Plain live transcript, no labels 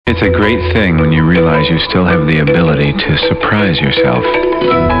It's a great thing when you realize you still have the ability to surprise yourself.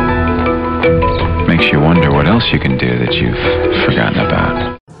 Makes you wonder what else you can do that you've forgotten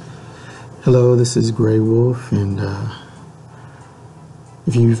about. Hello, this is Grey Wolf, and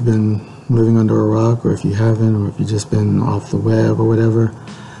if you've been living under a rock, or if you haven't, or if you've just been off the web or whatever,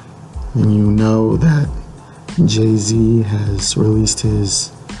 and you know that Jay-Z has released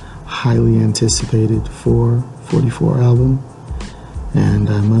his highly anticipated 444 album, and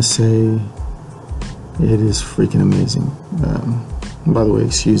I must say it is freaking amazing. By the way,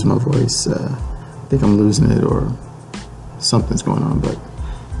 excuse my voice, I think I'm losing it or something's going on, but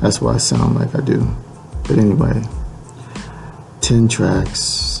that's why I sound like I do. But anyway, 10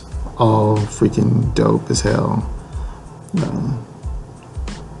 tracks, all freaking dope as hell.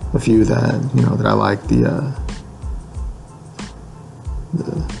 A few that, that I like.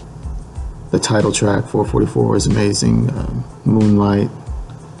 The title track, 444, is amazing. Moonlight,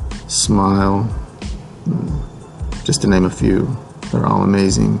 Smile, just to name a few. They're all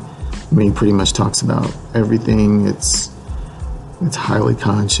amazing. I mean, he pretty much talks about everything. It's highly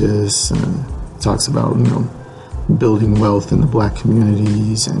conscious, and talks about, building wealth in the black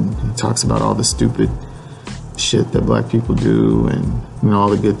communities, and he talks about all the stupid shit that black people do, and all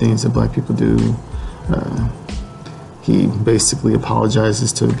the good things that black people do. He basically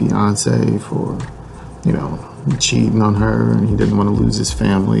apologizes to Beyonce for, cheating on her, and he didn't want to lose his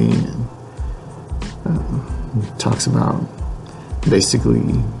family, and talks about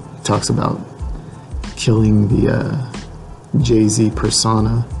killing the Jay-Z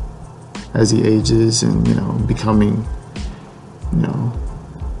persona as he ages, and becoming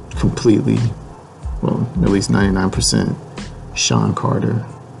completely, well, at least 99% Sean Carter.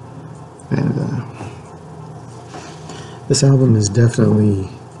 And this album is definitely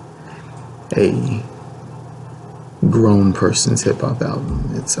a grown person's hip-hop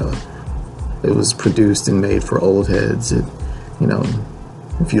album. It was produced and made for old heads. If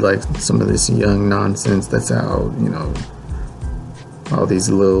you like some of this young nonsense that's out, all these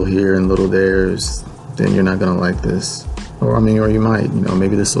little here and little there's, then you're not gonna like this. Or you might,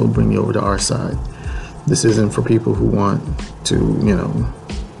 maybe this will bring you over to our side. This isn't for people who want to,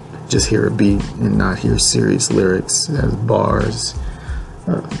 just hear a beat and not hear serious lyrics. It has bars.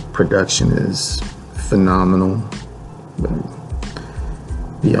 Production is phenomenal. But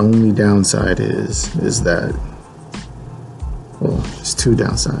the only downside is that, well, there's two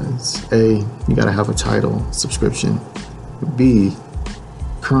downsides. A, you gotta have a Tidal subscription. B,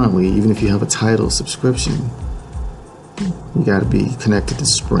 currently, even if you have a Tidal subscription, you gotta be connected to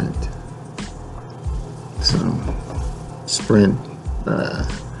Sprint. So, Sprint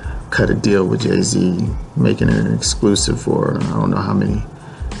cut a deal with Jay-Z, making it an exclusive for I don't know how many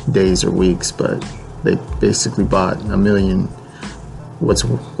days or weeks, but they basically bought what's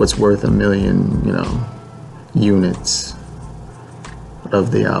worth 1 million, units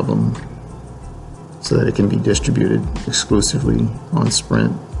of the album, so that it can be distributed exclusively on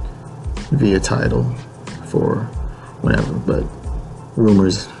Sprint via Tidal for whenever. But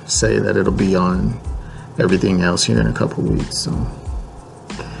rumors say that it'll be on everything else here in a couple weeks, so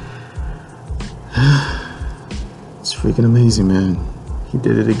it's freaking amazing, man. He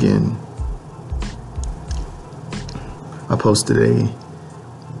did it again. I posted a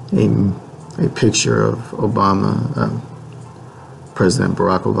picture of Obama, President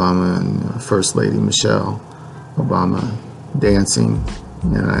Barack Obama, and First Lady Michelle Obama dancing,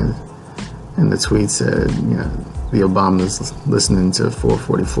 and the tweet said, the Obamas listening to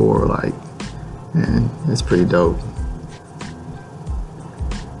 444, and it's pretty dope.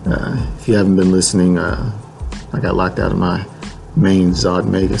 If you haven't been listening, I got locked out of my main Zod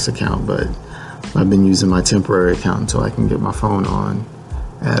Magus account, but I've been using my temporary account until I can get my phone on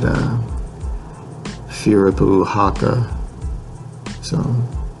at Firipu Haka,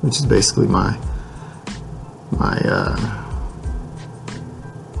 which is basically my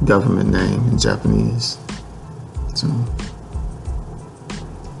government name in Japanese. So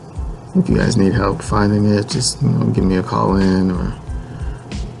if you guys need help finding it, just give me a call in, or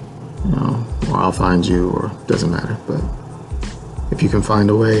or I'll find you, or doesn't matter. But if you can find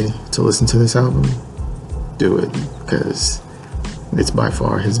a way to listen to this album, do it, because it's by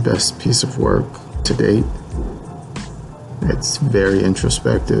far his best piece of work to date. It's very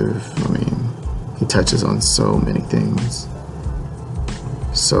introspective. He touches on so many things.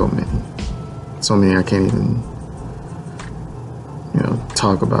 So many I can't even,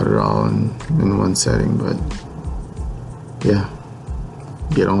 talk about it all in one setting, but yeah,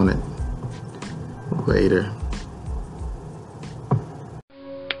 get on it later.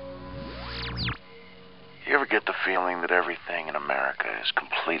 You ever get the feeling that everything in America is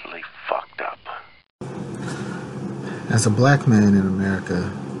completely completely fucked up. As a black man in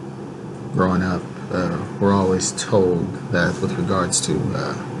America, growing up, we're always told that with regards to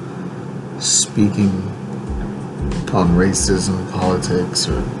speaking on racism, politics,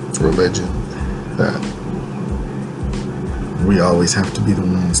 or religion, that we always have to be the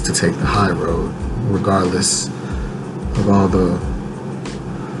ones to take the high road, regardless of all the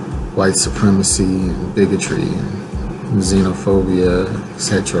white supremacy and bigotry and xenophobia,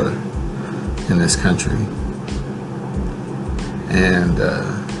 etc. in this country. And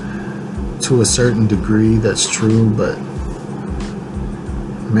to a certain degree, that's true, but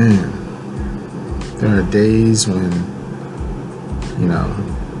man, there are days when, you know,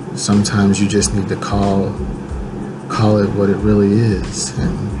 sometimes you just need to call it what it really is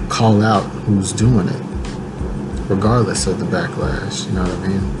and call out who's doing it, regardless of the backlash, you know what I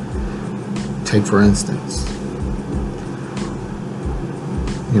mean? Take, for instance,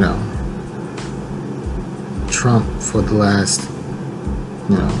 you know, Trump, for the last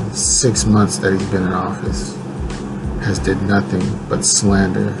 6 months that he's been in office, has did nothing but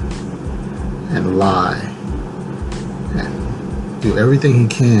slander and lie and do everything he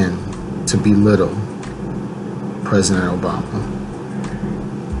can to belittle President Obama.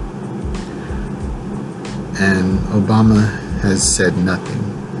 And Obama has said nothing,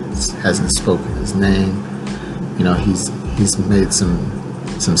 hasn't spoken his name. You know, he's made some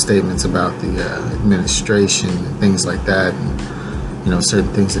statements about the administration and things like that, and you know,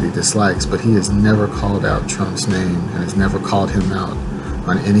 certain things that he dislikes, but he has never called out Trump's name and has never called him out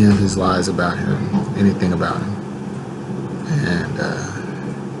on any of his lies about him, anything about him. And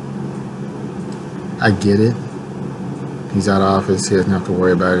I get it. He's out of office. He doesn't have to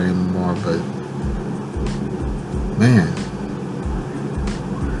worry about it anymore. But man,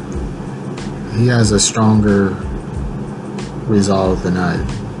 he has a stronger resolve than I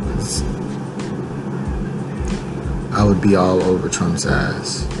do. I would be all over Trump's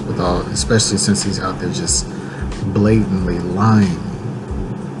ass with all, especially since he's out there just blatantly lying.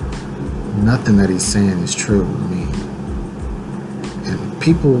 Nothing that he's saying is true. I mean, and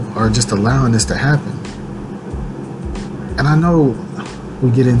people are just allowing this to happen. And I know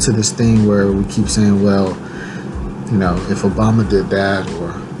we get into this thing where we keep saying, well, you know, if Obama did that,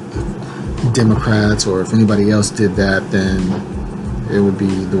 or if Democrats, or if anybody else did that, then it would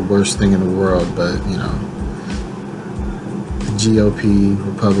be the worst thing in the world. But, you know, the GOP,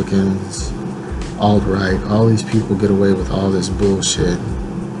 Republicans, alt-right, all these people get away with all this bullshit,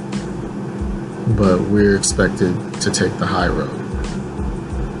 but we're expected to take the high road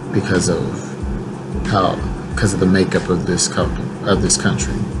because of the makeup of this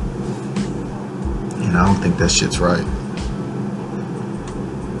country. And I don't think that shit's right.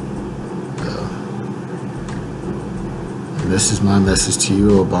 And this is my message to you,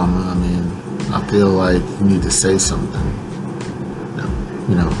 Obama. I mean, I feel like you need to say something.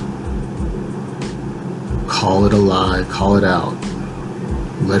 You know, call it a lie, call it out.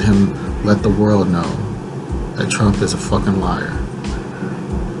 Let the world know that Trump is a fucking liar.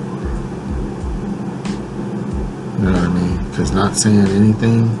 You know what I mean? Because not saying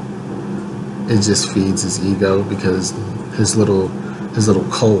anything, it just feeds his ego, because his little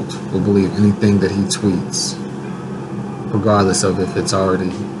cult will believe anything that he tweets, regardless of if it's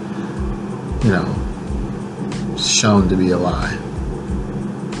already, you know, shown to be a lie.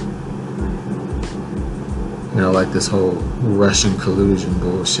 You know, like this whole Russian collusion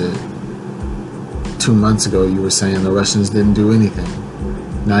bullshit. 2 months ago, you were saying the Russians didn't do anything.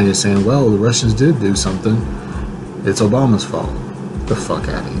 Now you're saying, well, the Russians did do something. It's Obama's fault. Get the fuck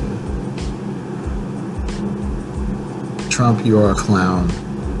out of here. Trump, you are a clown.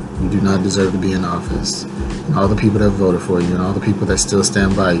 You do not deserve to be in office. And all the people that voted for you and all the people that still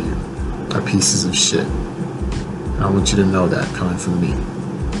stand by you are pieces of shit. And I want you to know that coming from me.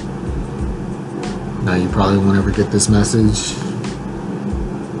 Now, you probably won't ever get this message.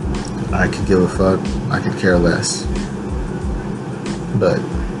 I could give a fuck. I could care less. But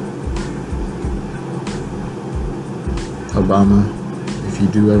Obama, if you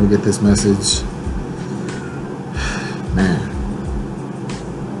do ever get this message, man,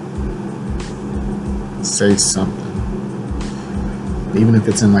 say something. Even if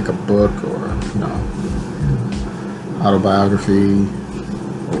it's in like a book or, you know, autobiography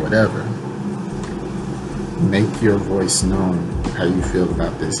or whatever. Make your voice known how you feel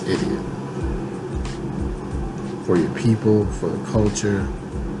about this idiot. For your people, for the culture,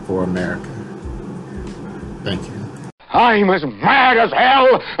 for America. Thank you. I'm as mad as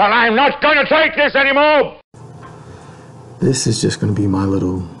hell, and I'm not going to take this anymore! This is just going to be my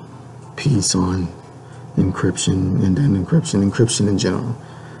little piece on encryption and then encryption in general.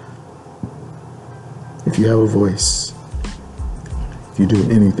 If you have a voice, if you do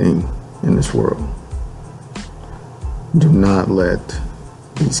anything in this world, do not let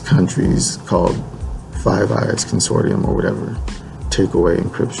these countries called Five Eyes Consortium or whatever take away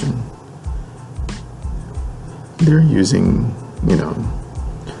encryption. They're using,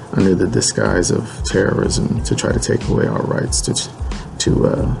 under the disguise of terrorism to try to take away our rights to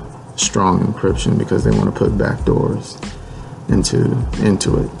strong encryption because they want to put backdoors into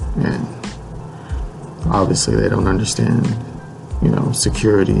it. And obviously they don't understand,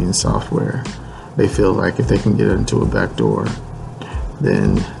 security and software. They feel like if they can get into a backdoor,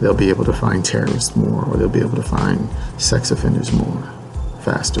 then they'll be able to find terrorists more, or they'll be able to find sex offenders more,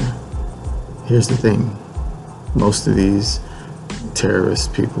 faster. Here's the thing. Most of these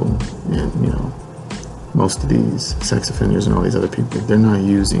terrorist people and, most of these sex offenders and all these other people, they're not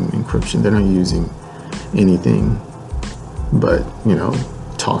using encryption. They're not using anything but,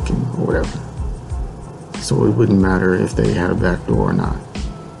 talking or whatever. So it wouldn't matter if they had a backdoor or not.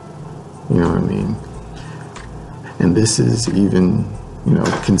 You know what I mean? And this is even,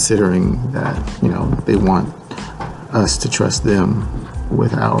 considering that, they want us to trust them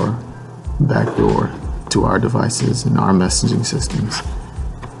with our backdoor to our devices and our messaging systems.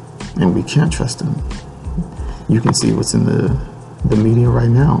 And we can't trust them. You can see what's in the media right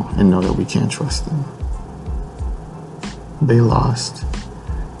now and know that we can't trust them. They lost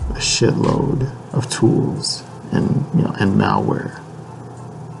a shitload of tools and malware.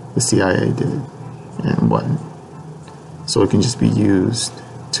 The CIA did, and what? So it can just be used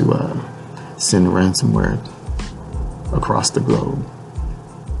to send ransomware across the globe.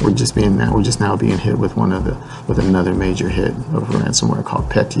 We're just now being hit with another major hit of ransomware called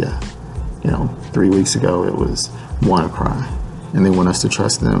Petya. 3 weeks ago it was WannaCry, and they want us to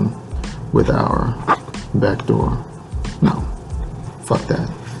trust them with our backdoor. No, fuck that.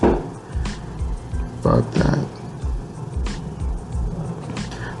 Fuck that.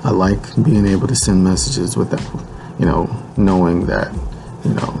 I like being able to send messages without, knowing that,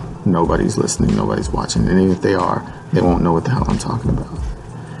 nobody's listening, nobody's watching, and even if they are, they won't know what the hell I'm talking about.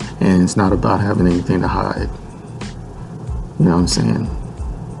 And it's not about having anything to hide. You know what I'm saying?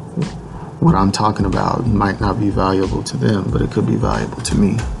 What I'm talking about might not be valuable to them, but it could be valuable to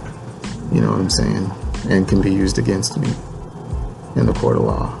me. You know what I'm saying? And can be used against me in the court of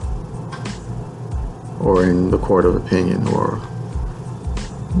law, or in the court of opinion, or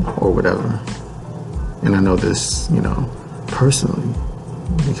whatever. And I know this, personally,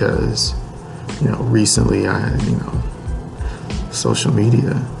 because, recently social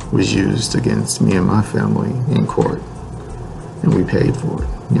media was used against me and my family in court, and we paid for it.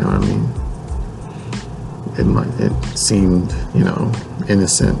 You know what I mean? It seemed,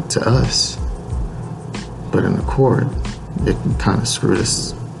 innocent to us, but in the court, it kind of screwed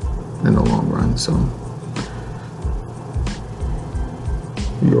us in the long run. So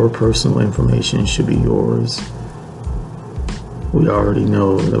your personal information should be yours. We already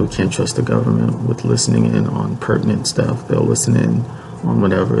know that we can't trust the government with listening in on pertinent stuff. They'll listen in on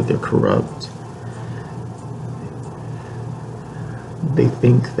whatever. They're corrupt. They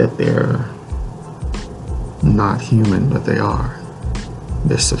think that they're not human, but they are.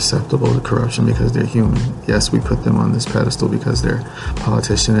 They're susceptible to corruption because they're human. Yes, we put them on this pedestal because they're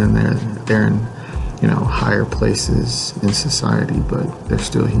politicians and they're in, higher places in society, but they're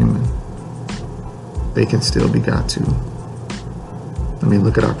still human. They can still be got to. I mean,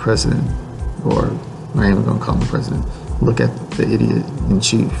 look at our president, or I ain't even gonna call him president. Look at the idiot in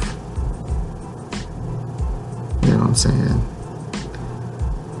chief. You know what I'm saying?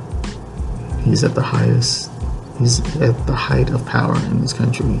 He's at the height of power in this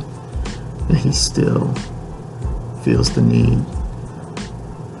country, and he still feels the need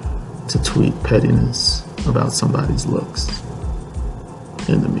to tweet pettiness about somebody's looks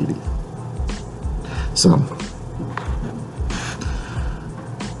in the media. So,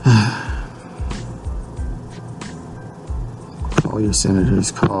 call your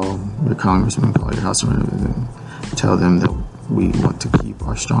senators, call your congressmen, call your House of Representatives, and tell them that we want to keep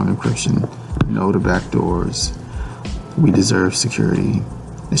our strong encryption, no to backdoors. We deserve security.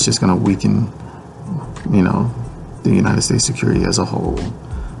 It's just going to weaken, the United States security as a whole.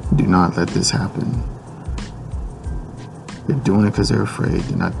 Do not let this happen. They're doing it because they're afraid.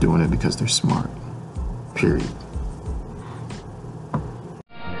 They're not doing it because they're smart. Period.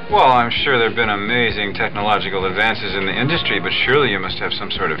 Well, I'm sure there have been amazing technological advances in the industry, but surely you must have some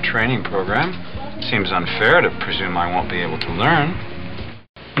sort of training program. Seems unfair to presume I won't be able to learn.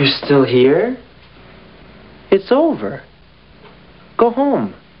 You're still here? It's over. Go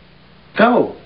home. Go.